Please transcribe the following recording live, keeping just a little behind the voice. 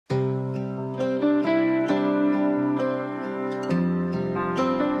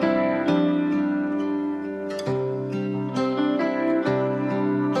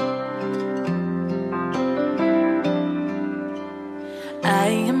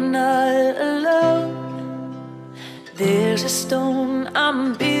not alone. There's a stone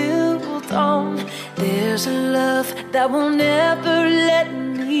I'm built on. There's a love that will never let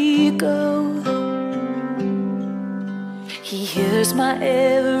me go. He hears my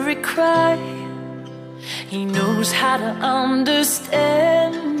every cry. He knows how to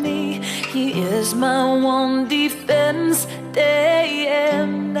understand me. He is my one defense day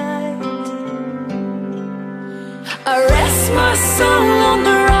and night. I rest my soul on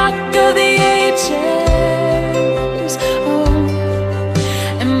the rock of the ages, oh,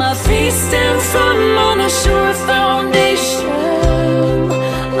 and my feet stand firm on a sure foundation,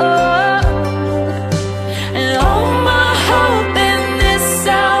 oh, and all my hope in this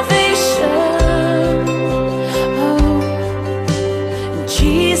salvation, oh,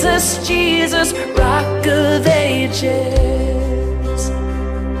 Jesus, Jesus, rock of ages,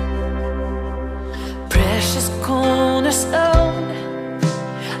 precious cornerstone,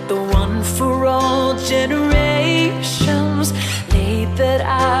 the one for all generations, laid that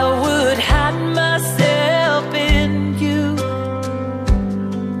I would hide myself in you.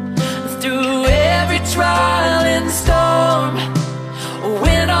 Through every trial and storm,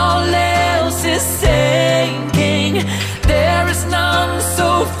 when all else is sinking, there is none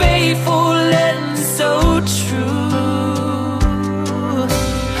so faithful and so true.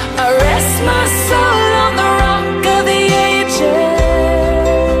 I rest my soul on the rock of the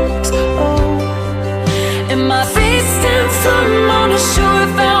ages, oh, and my feet stand firm on a sure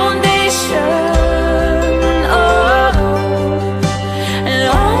foundation, oh, and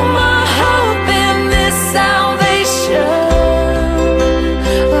all my hope in this salvation,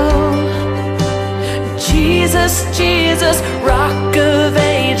 oh, Jesus, Jesus, rock of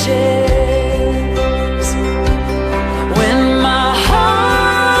ages. When my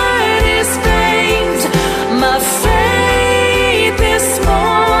heart is faint, my faith is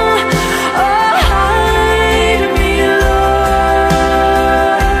small, oh, hide me, Lord.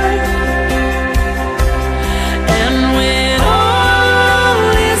 And when all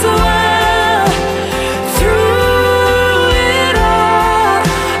is well, through it all,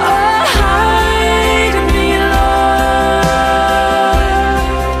 oh, hide me, Lord.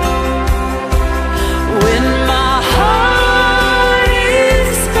 When my heart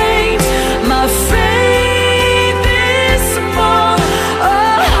is faint, my faith is small,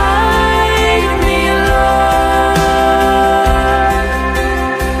 oh, hide me, Lord.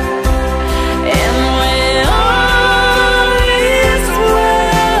 And when all is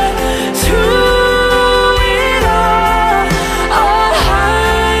well, through it all, oh,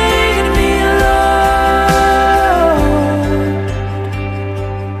 hide me, Lord.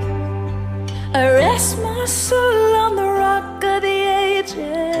 I rest my soul on the rock of the ages,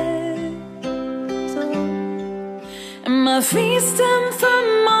 oh, and my feet stand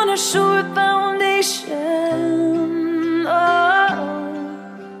firm on a sure foundation, oh,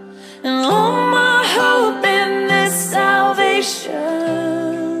 and all my hope in this salvation,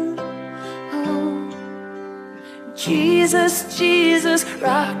 oh, Jesus, Jesus,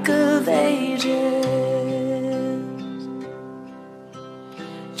 rock of ages.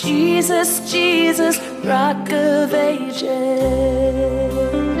 Jesus, Jesus, rock of ages.